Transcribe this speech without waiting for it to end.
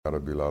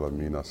Rabbil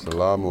Alameen.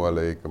 Assalamu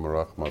alaikum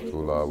wa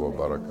rahmatullahi wa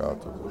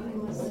barakatuh.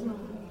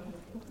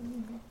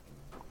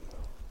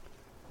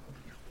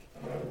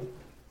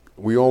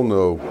 We all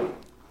know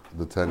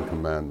the Ten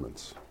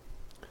Commandments.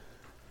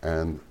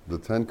 And the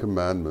Ten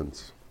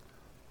Commandments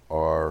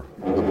are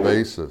the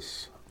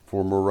basis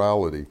for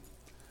morality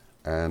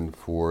and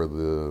for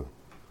the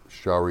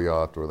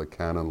shariat or the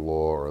canon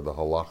law or the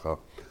halacha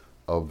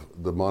of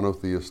the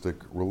monotheistic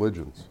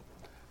religions.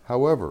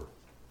 However,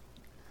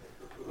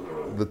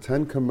 the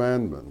Ten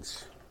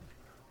Commandments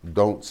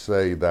don't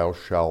say thou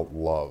shalt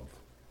love.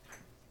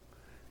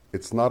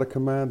 It's not a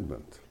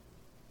commandment.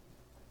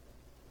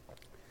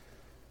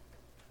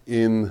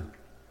 In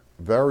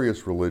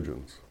various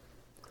religions,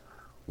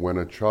 when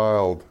a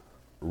child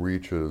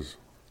reaches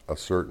a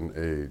certain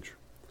age,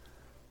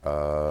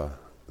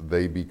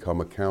 they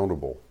become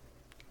accountable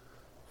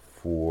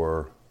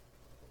for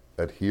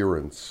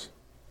adherence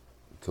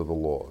to the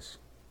laws.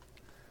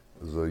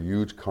 There's a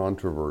huge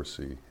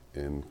controversy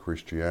in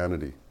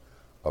Christianity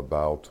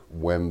about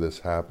when this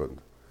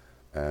happened.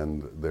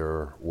 And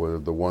there were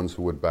the ones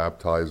who would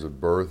baptize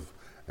at birth,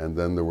 and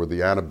then there were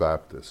the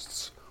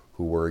Anabaptists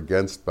who were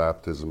against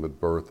baptism at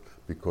birth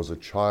because a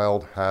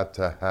child had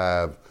to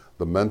have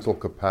the mental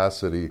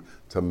capacity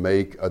to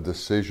make a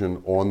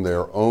decision on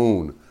their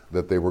own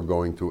that they were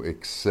going to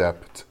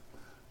accept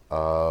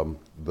the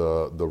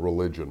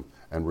religion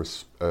and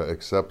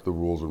accept the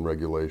rules and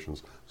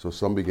regulations. So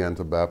some began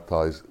to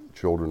baptize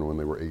children when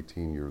they were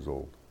 18 years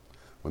old,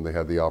 when they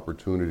had the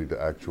opportunity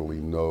to actually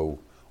know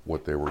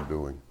what they were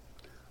doing.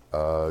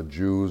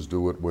 Jews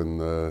do it when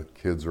the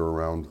kids are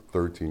around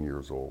 13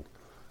 years old.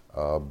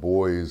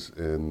 Boys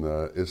in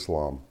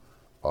Islam,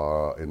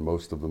 in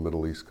most of the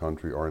Middle East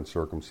country, aren't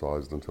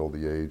circumcised until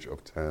the age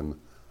of 10,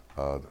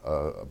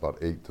 about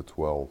 8 to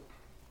 12.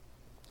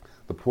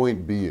 The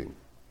point being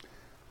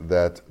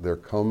that there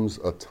comes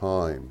a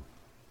time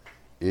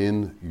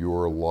in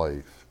your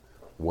life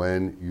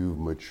when you've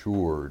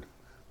matured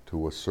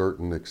to a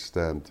certain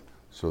extent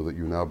so that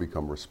you now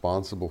become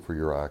responsible for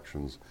your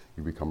actions,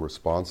 you become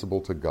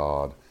responsible to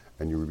God,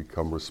 and you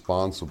become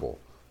responsible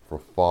for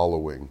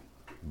following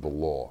the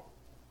law.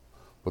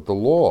 But the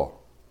law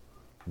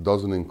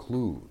doesn't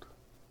include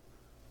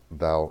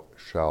thou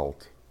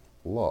shalt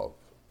love.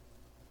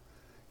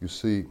 You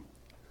see,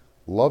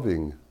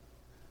 loving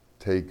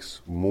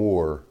takes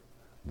more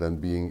than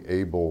being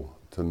able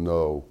to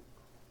know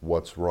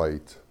what's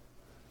right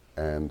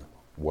and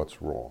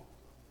what's wrong.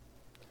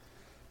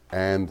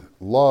 And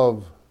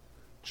love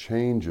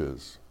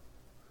changes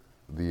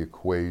the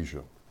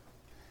equation,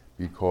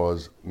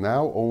 because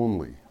now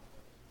only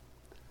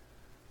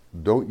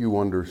don't you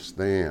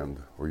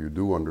understand, or you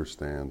do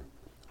understand,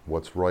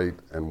 what's right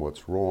and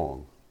what's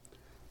wrong,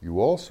 you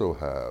also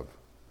have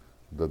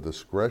the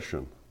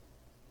discretion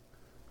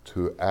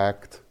to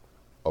act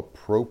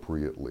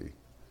appropriately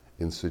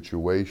in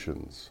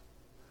situations,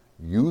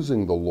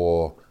 using the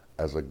law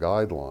as a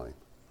guideline,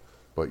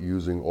 but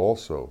using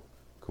also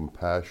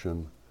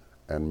compassion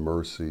and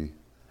mercy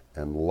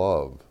and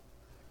love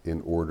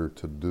in order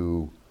to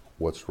do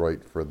what's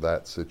right for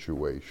that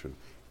situation.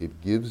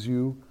 It gives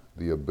you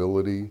the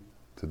ability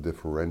to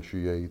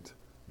differentiate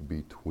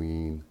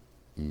between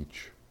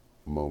each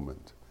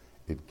moment.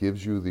 It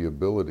gives you the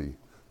ability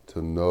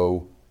to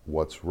know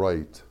what's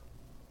right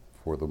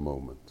for the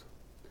moment.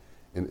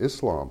 In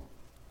Islam,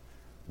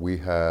 we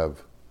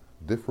have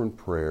different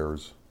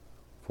prayers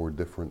for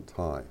different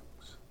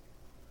times.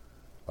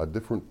 A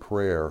different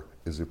prayer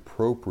is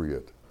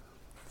appropriate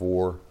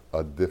for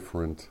a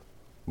different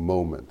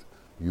moment.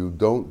 You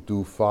don't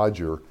do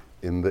fajr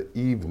in the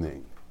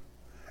evening,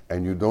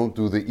 and you don't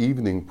do the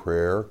evening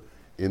prayer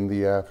in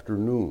the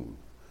afternoon.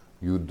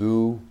 You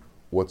do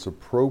what's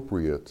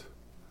appropriate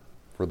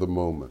for the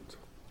moment.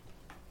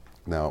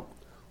 Now,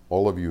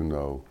 all of you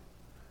know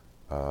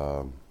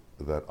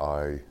that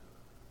I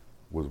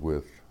was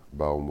with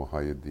Bawa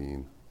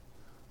Muhaiyaddeen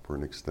for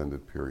an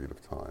extended period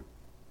of time.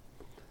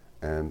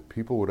 And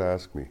people would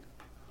ask me,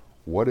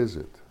 what is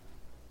it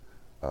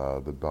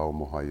that Bawa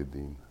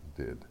Muhaiyaddeen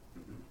did?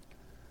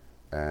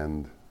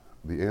 And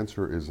the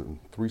answer is in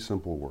three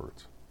simple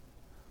words: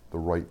 the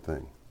right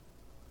thing.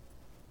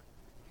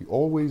 He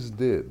always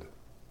did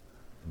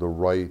the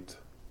right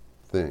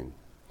thing.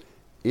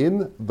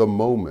 In the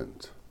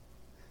moment,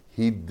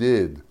 he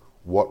did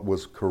what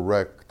was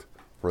correct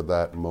for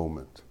that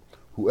moment.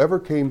 Whoever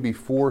came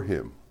before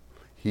him,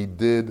 he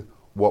did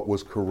what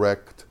was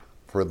correct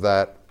for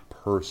that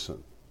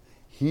person.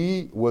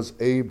 He was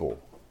able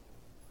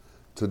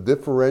to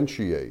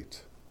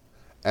differentiate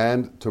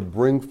and to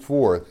bring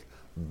forth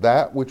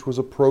that which was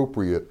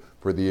appropriate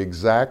for the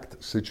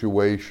exact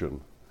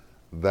situation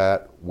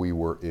that we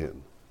were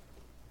in.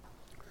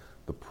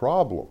 The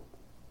problem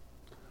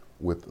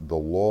with the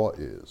law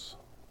is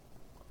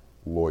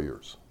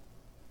lawyers.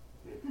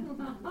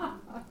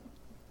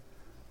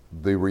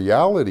 The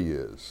reality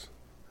is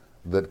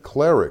that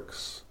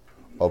clerics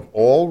of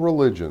all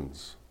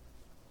religions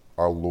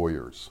are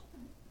lawyers.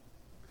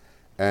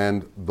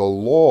 And the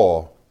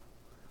law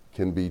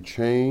can be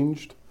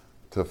changed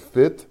to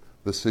fit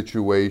the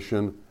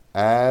situation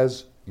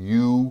as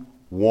you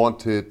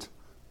want it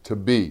to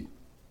be.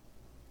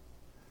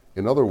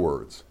 In other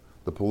words,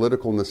 the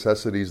political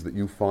necessities that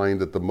you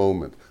find at the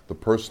moment, the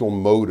personal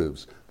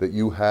motives that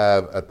you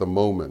have at the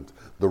moment,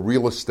 the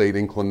real estate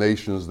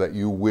inclinations that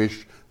you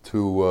wish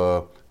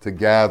to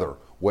gather,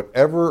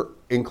 whatever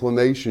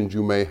inclinations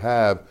you may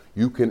have,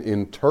 you can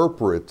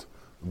interpret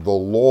the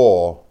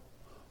law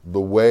the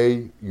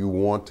way you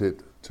want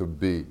it to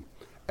be.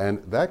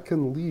 And that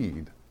can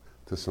lead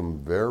to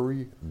some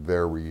very,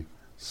 very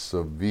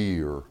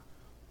severe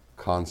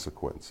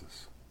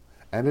consequences.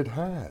 And it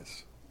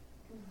has.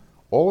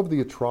 All of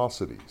the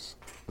atrocities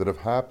that have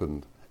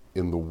happened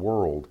in the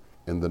world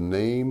in the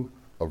name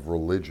of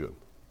religion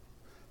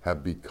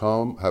have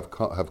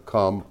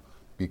come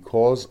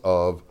because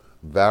of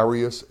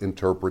various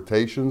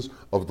interpretations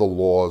of the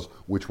laws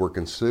which were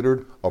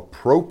considered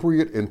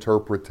appropriate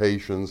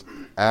interpretations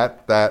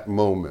at that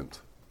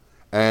moment.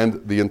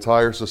 And the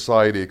entire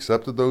society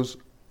accepted those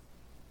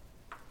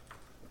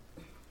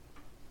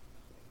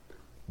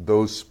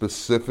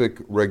specific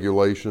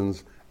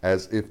regulations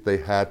as if they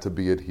had to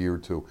be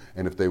adhered to.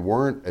 And if they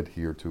weren't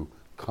adhered to,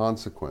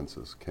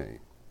 consequences came.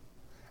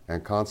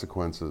 And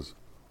consequences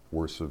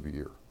were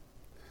severe.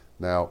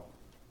 Now,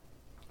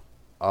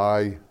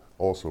 I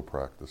also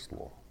practiced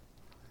law.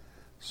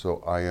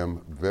 So I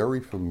am very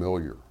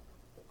familiar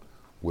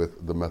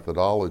with the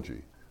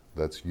methodology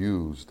that's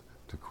used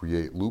to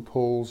create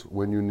loopholes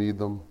when you need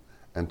them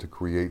and to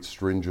create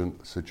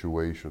stringent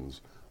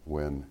situations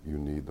when you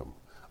need them.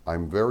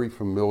 I'm very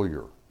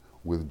familiar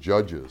with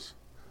judges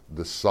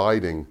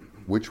deciding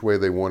which way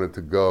they wanted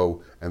to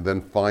go and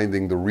then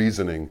finding the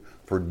reasoning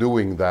for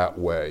doing that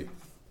way.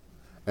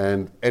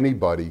 And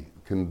anybody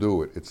can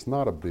do it. It's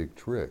not a big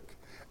trick,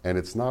 and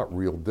it's not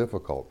real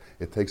difficult.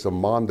 It takes a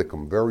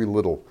modicum, very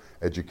little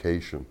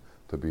education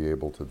to be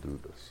able to do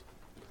this.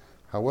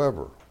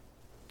 However,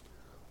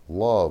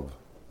 love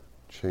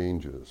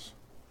changes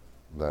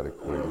that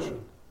equation.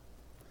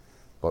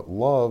 But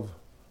love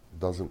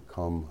doesn't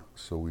come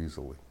so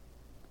easily.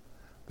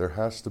 There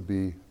has to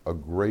be a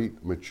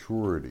great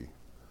maturity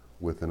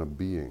within a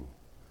being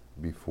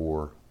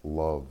before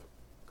love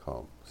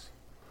comes.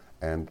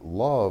 And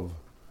love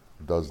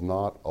does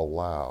not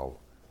allow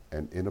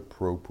an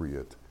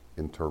inappropriate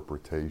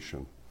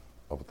interpretation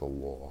of the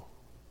law.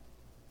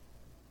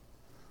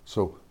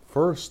 So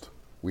first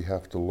we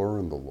have to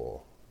learn the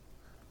law,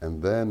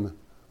 and then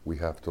we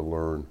have to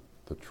learn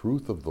the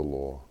truth of the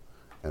law,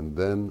 and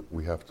then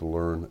we have to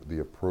learn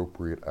the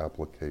appropriate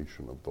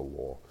application of the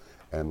law.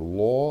 And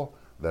law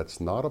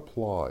that's not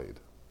applied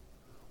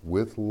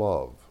with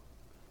love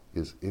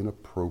is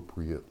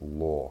inappropriate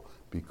law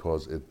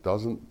because it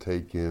doesn't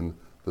take in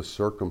the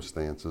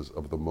circumstances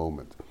of the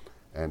moment.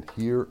 And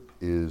here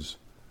is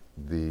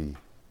the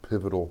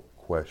pivotal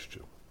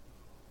question.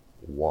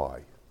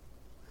 Why?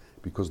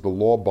 Because the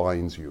law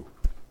binds you.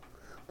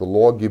 The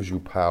law gives you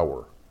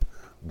power.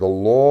 The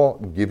law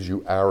gives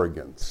you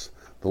arrogance.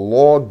 The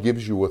law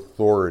gives you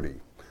authority.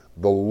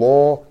 The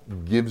law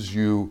gives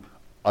you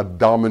a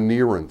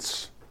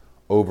domineerance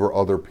over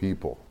other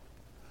people.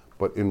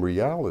 But in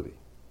reality,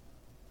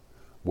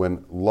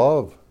 when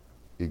love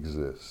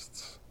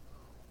exists,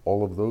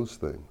 all of those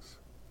things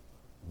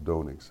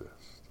don't exist.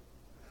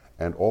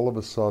 And all of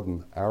a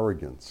sudden,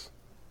 arrogance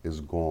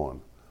is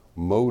gone.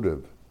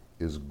 Motive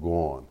is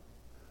gone.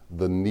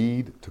 The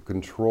need to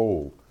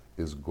control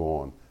is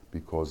gone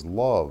because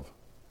love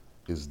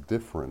is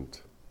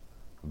different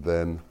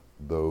than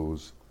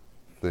those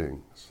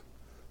things.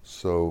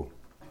 So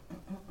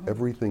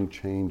everything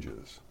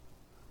changes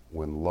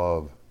when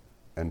love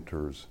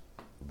enters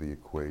the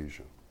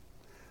equation.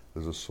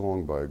 There's a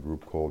song by a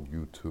group called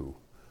U2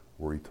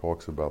 where he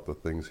talks about the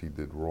things he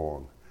did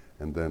wrong,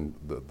 and then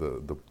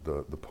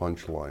the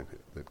punchline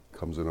that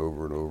comes in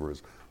over and over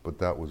is, but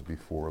that was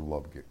before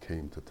love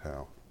came to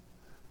town.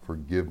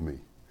 Forgive me,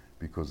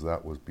 because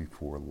that was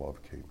before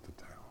love came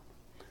to town.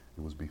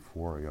 It was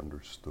before I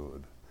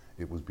understood.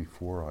 It was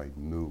before I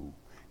knew.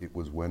 It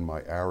was when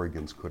my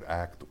arrogance could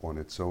act on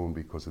its own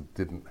because it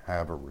didn't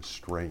have a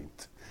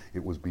restraint.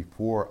 It was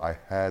before I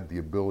had the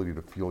ability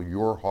to feel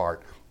your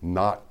heart,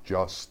 not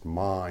just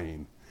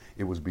mine.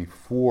 It was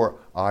before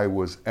I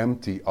was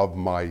empty of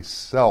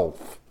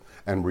myself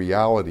and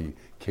reality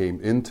came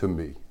into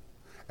me.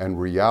 And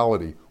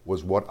reality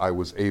was what I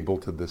was able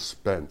to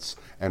dispense.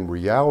 And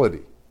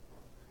reality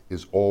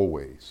is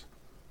always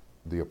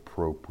the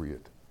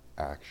appropriate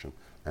action.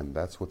 And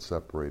that's what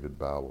separated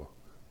Bawa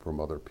from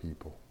other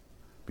people,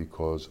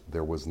 because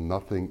there was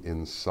nothing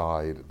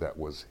inside that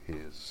was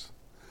his.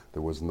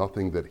 There was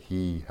nothing that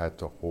he had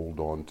to hold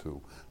on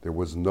to. There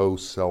was no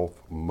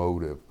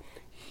self-motive.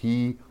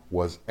 He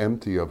was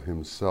empty of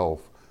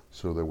himself,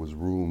 so there was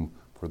room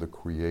for the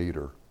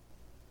Creator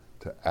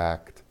to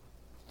act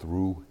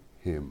through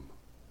him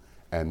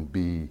and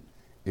be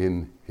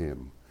in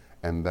him.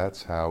 And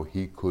that's how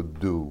he could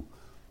do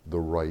the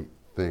right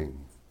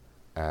thing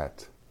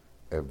at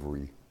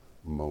every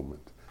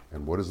moment.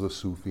 And what is the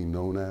Sufi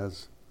known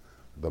as?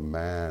 The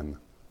man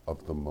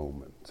of the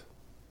moment.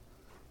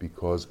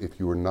 Because if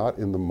you are not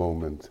in the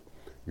moment,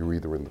 you're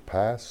either in the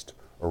past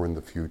or in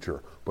the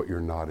future, but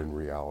you're not in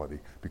reality,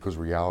 because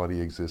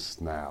reality exists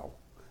now.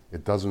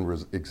 It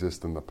doesn't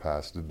exist in the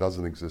past. It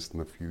doesn't exist in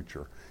the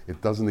future. It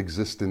doesn't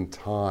exist in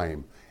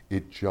time.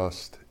 It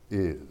just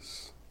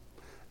is.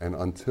 And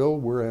until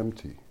we're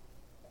empty,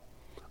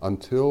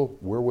 until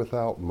we're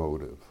without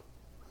motive,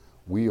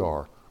 we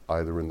are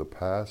either in the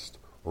past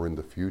or in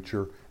the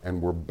future,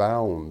 and we're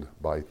bound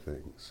by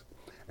things.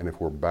 And if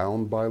we're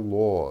bound by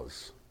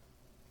laws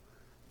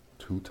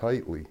too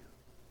tightly,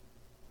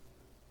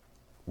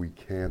 we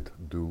can't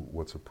do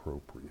what's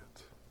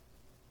appropriate.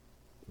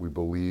 We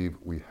believe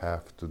we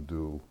have to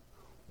do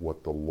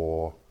what the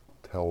law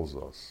tells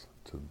us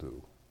to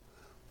do.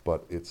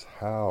 But it's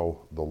how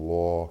the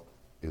law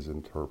is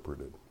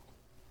interpreted.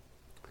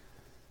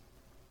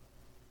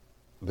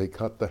 They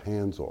cut the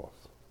hands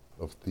off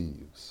of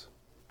thieves.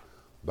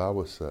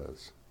 Bawa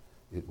says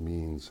it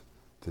means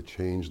to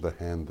change the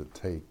hand that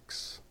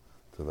takes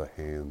to the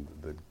hand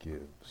that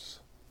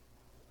gives.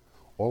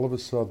 All of a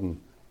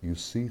sudden, you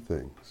see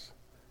things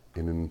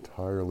in an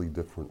entirely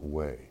different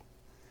way.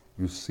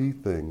 You see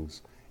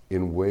things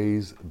in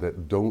ways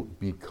that don't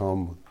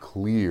become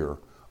clear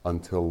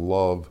until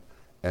love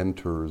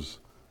enters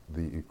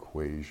the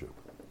equation.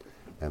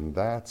 And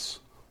that's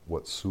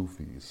what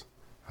Sufis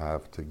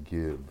have to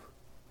give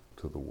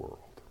to the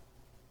world.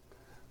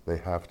 They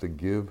have to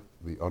give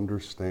the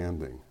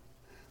understanding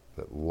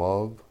that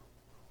love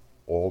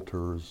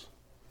alters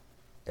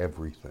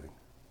everything.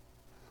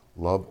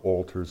 Love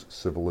alters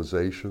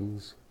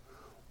civilizations.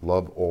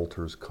 Love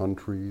alters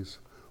countries.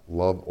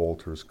 Love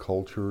alters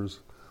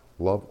cultures.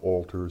 Love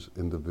alters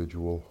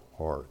individual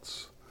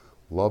hearts.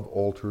 Love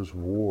alters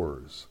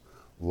wars.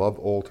 Love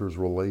alters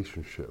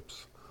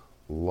relationships.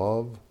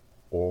 Love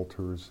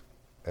alters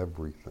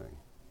everything.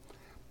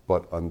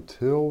 But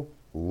until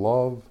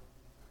love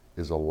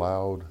is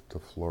allowed to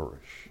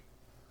flourish,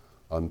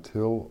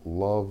 until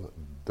love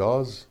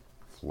does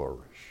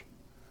flourish,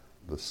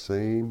 the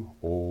same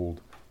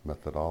old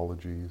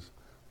methodologies,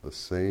 the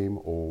same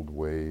old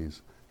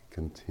ways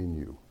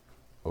continue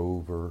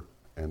over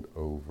and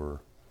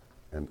over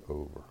and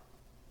over.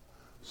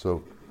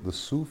 So the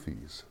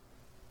Sufis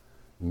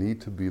need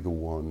to be the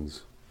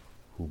ones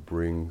who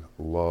bring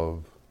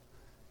love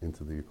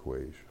into the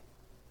equation.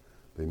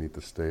 They need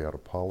to stay out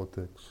of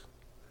politics.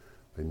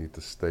 They need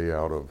to stay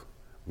out of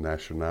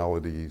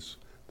nationalities.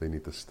 They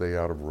need to stay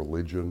out of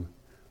religion.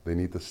 They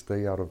need to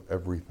stay out of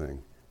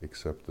everything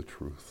except the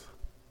truth.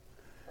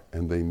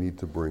 And they need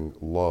to bring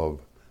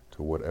love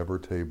to whatever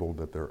table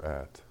that they're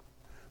at.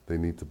 They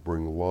need to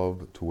bring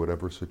love to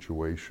whatever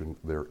situation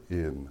they're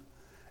in.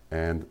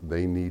 And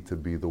they need to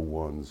be the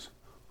ones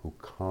who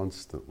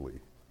constantly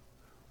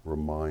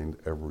remind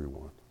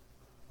everyone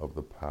of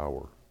the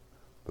power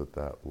that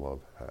that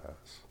love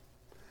has.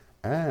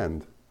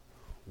 And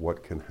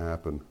what can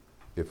happen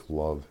if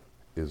love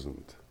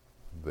isn't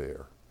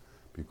there.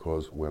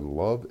 Because when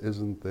love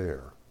isn't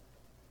there,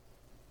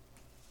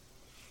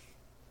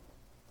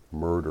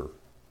 murder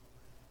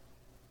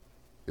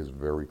is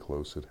very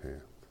close at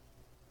hand.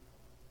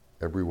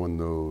 Everyone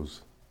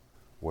knows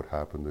what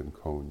happened in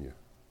Konya.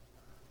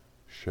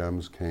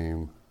 Shams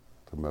came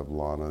to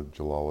Mevlana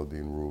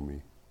Jalaluddin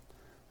Rumi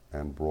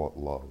and brought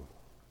love.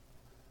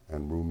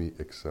 And Rumi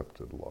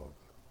accepted love.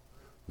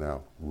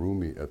 Now,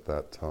 Rumi at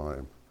that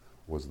time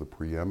was the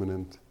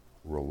preeminent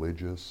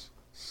religious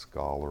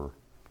scholar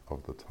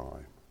of the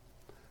time.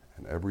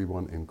 And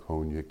everyone in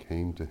Konya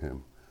came to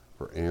him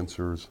for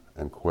answers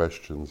and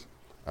questions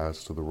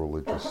as to the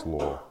religious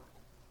law.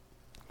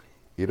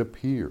 It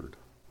appeared,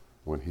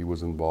 when he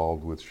was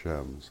involved with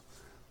Shams,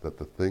 that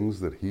the things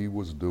that he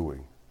was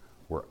doing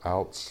were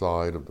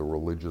outside of the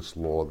religious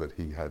law that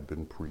he had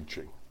been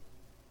preaching.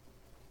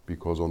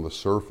 Because on the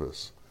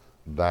surface,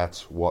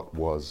 that's what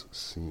was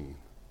seen.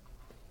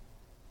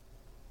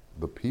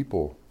 The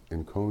people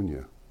in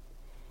Konya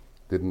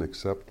didn't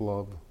accept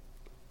love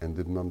and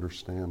didn't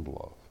understand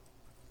love.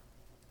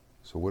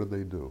 So what did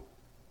they do?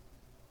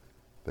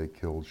 They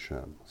killed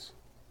Shams.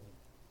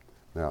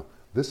 Now,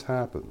 this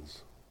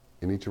happens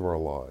in each of our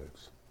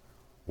lives.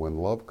 When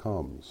love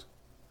comes,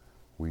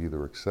 we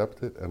either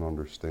accept it and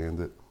understand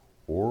it,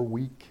 or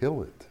we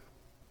kill it.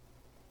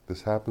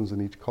 This happens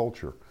in each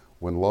culture.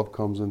 When love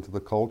comes into the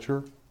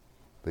culture,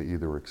 they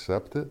either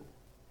accept it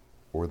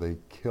or they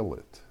kill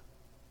it.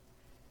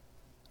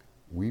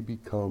 We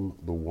become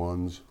the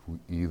ones who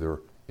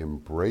either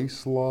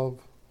embrace love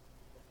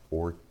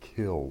or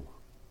kill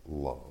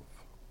love.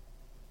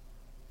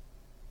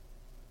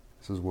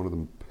 This is one of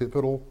the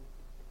pivotal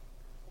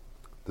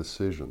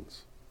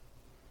decisions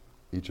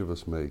each of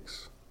us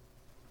makes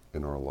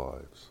in our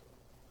lives.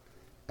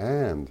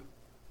 And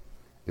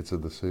it's a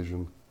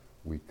decision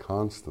we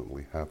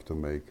constantly have to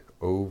make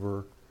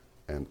over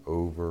and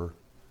over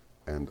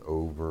and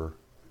over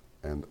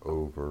and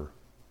over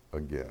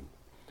again.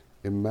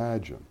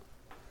 Imagine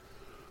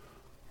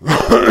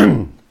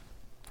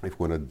if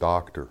when a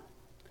doctor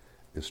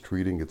is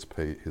treating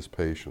his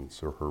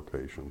patients or her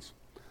patients,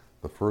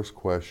 the first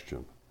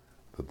question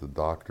that the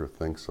doctor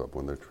thinks of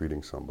when they're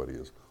treating somebody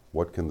is,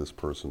 what can this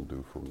person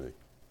do for me?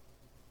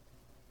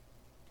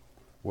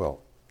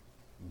 Well,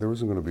 there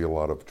isn't going to be a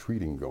lot of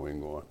treating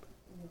going on.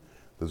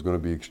 There's going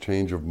to be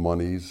exchange of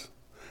monies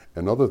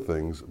and other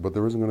things, but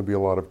there isn't going to be a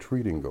lot of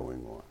treating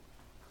going on.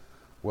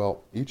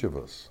 Well, each of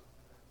us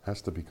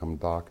has to become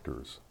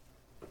doctors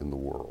in the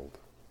world.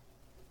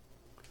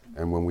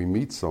 And when we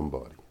meet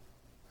somebody,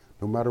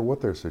 no matter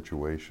what their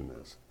situation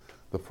is,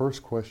 the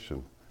first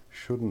question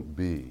shouldn't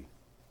be,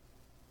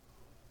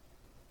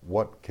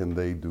 what can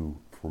they do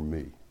for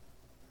me?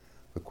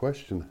 The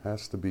question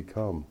has to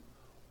become,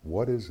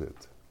 what is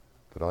it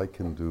that I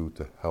can do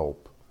to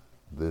help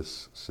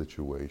this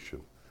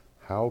situation?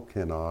 How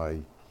can I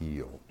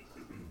heal?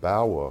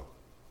 Bawa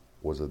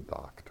was a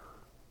doctor.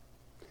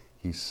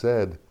 He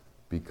said,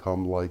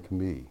 become like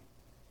me.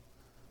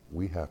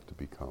 We have to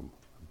become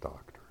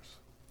doctors.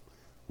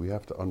 We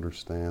have to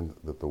understand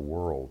that the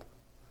world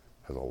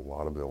has a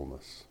lot of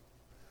illness,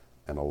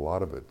 and a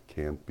lot of it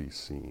can't be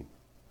seen.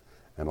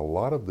 And a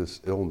lot of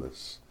this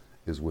illness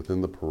is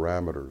within the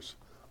parameters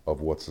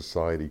of what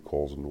society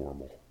calls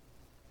normal.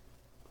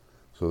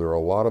 So there are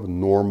a lot of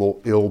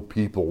normal, ill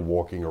people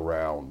walking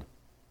around.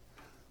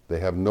 They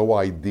have no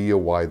idea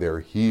why they're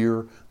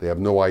here. They have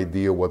no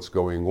idea what's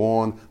going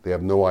on. They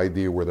have no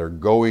idea where they're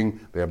going.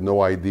 They have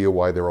no idea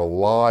why they're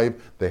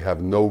alive. They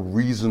have no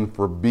reason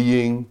for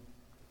being.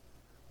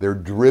 They're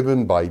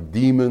driven by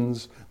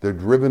demons. They're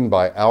driven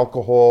by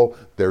alcohol.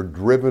 They're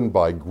driven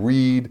by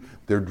greed.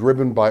 They're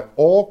driven by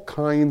all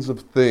kinds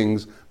of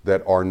things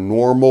that are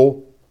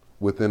normal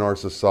within our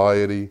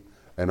society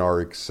and are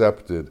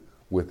accepted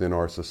within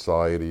our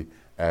society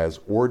as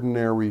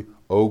ordinary,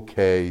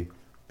 okay,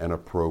 and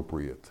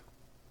appropriate.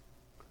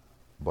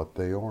 But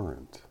they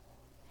aren't.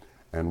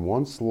 And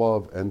once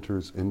love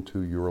enters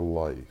into your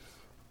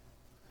life,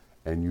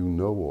 and you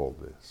know all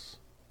this,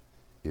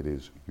 it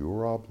is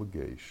your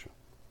obligation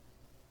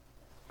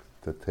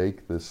to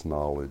take this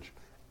knowledge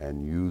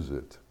and use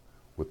it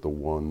with the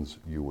ones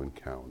you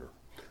encounter.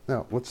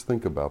 Now, let's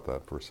think about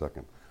that for a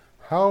second.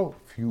 How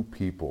few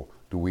people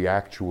do we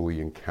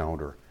actually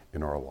encounter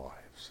in our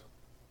lives?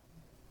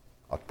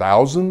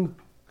 1,000?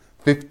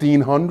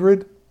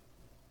 1,500?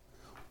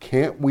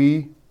 Can't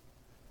we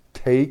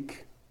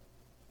take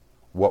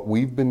what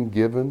we've been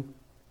given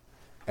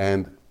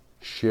and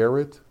share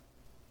it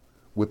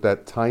with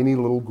that tiny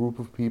little group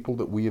of people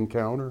that we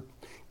encounter?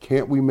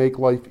 Can't we make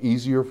life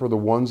easier for the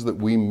ones that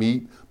we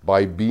meet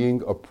by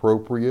being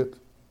appropriate,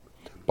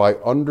 by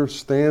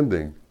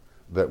understanding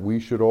that we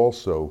should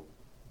also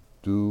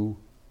do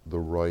the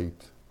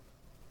right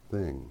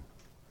thing,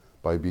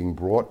 by being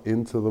brought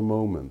into the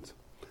moment,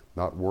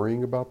 not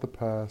worrying about the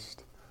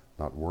past,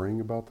 not worrying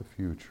about the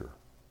future,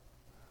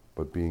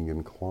 but being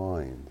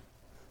inclined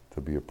to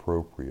be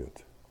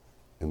appropriate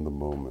in the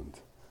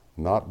moment,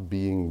 not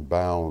being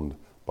bound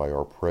by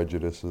our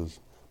prejudices,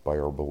 by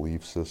our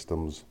belief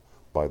systems,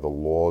 by the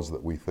laws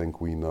that we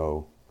think we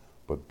know,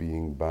 but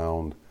being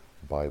bound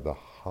by the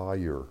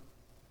higher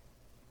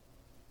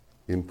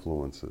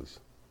influences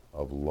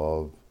of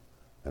love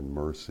and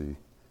mercy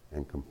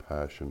and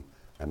compassion,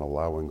 and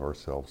allowing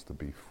ourselves to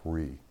be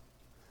free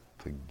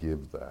to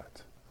give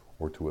that,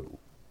 or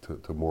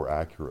to more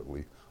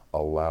accurately,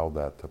 allow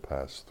that to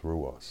pass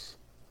through us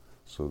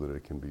so that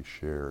it can be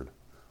shared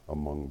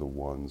among the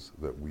ones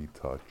that we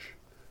touch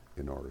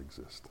in our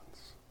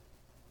existence.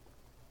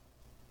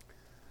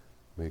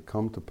 May it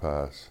come to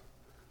pass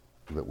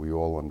that we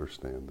all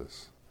understand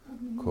this,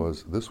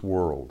 because this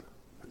world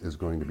is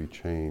going to be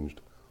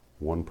changed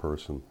one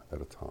person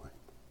at a time.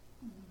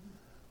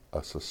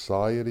 A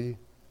society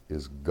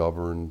is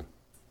governed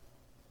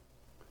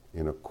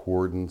in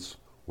accordance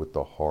with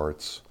the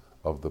hearts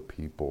of the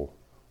people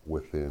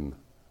within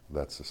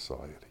that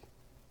society.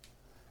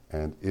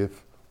 And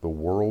if the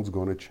world's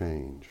going to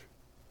change,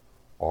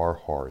 our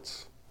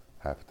hearts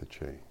have to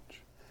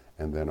change.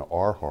 And then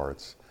our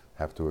hearts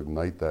have to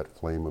ignite that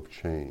flame of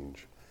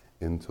change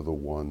into the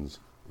ones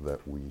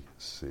that we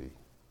see.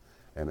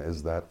 And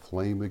as that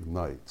flame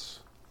ignites,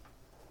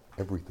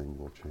 everything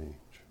will change.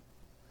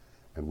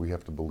 And we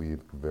have to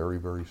believe very,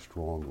 very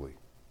strongly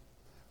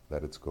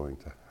that it's going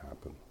to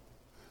happen.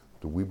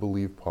 Do we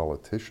believe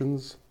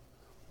politicians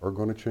are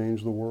going to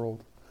change the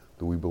world?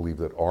 Do we believe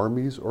that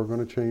armies are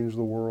going to change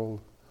the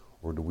world?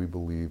 Or do we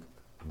believe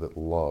that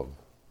love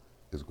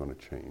is going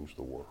to change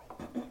the world?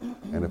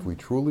 And if we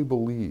truly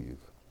believe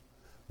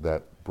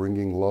that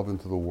bringing love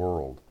into the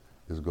world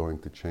is going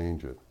to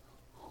change it,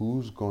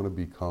 who's going to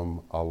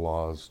become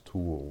Allah's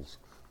tools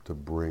to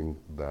bring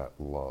that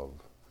love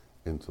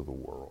into the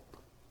world?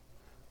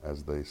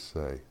 As they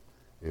say,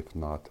 if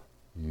not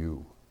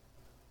you,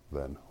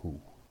 then who?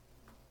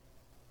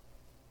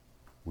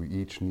 We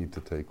each need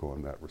to take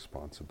on that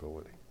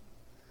responsibility.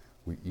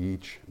 We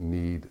each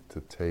need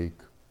to take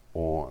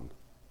on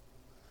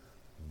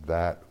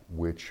that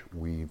which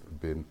we've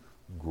been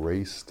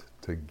graced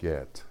to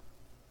get.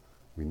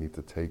 We need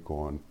to take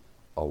on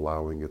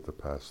allowing it to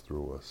pass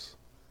through us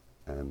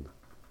and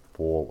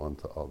fall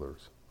unto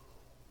others.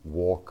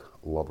 Walk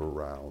love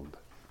around.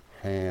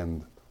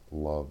 Hand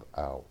love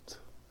out.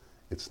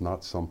 It's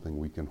not something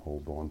we can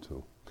hold on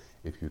to.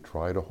 If you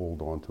try to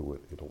hold on to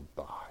it, it'll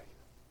die.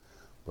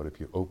 But if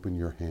you open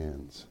your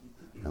hands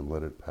and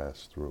let it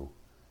pass through,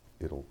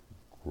 it'll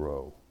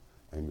grow,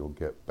 and you'll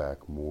get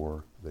back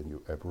more than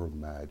you ever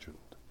imagined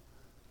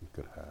you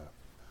could have.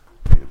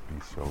 May it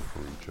be so for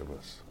each of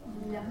us.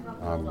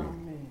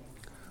 Amen.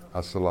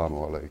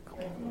 Assalamu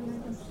alaikum.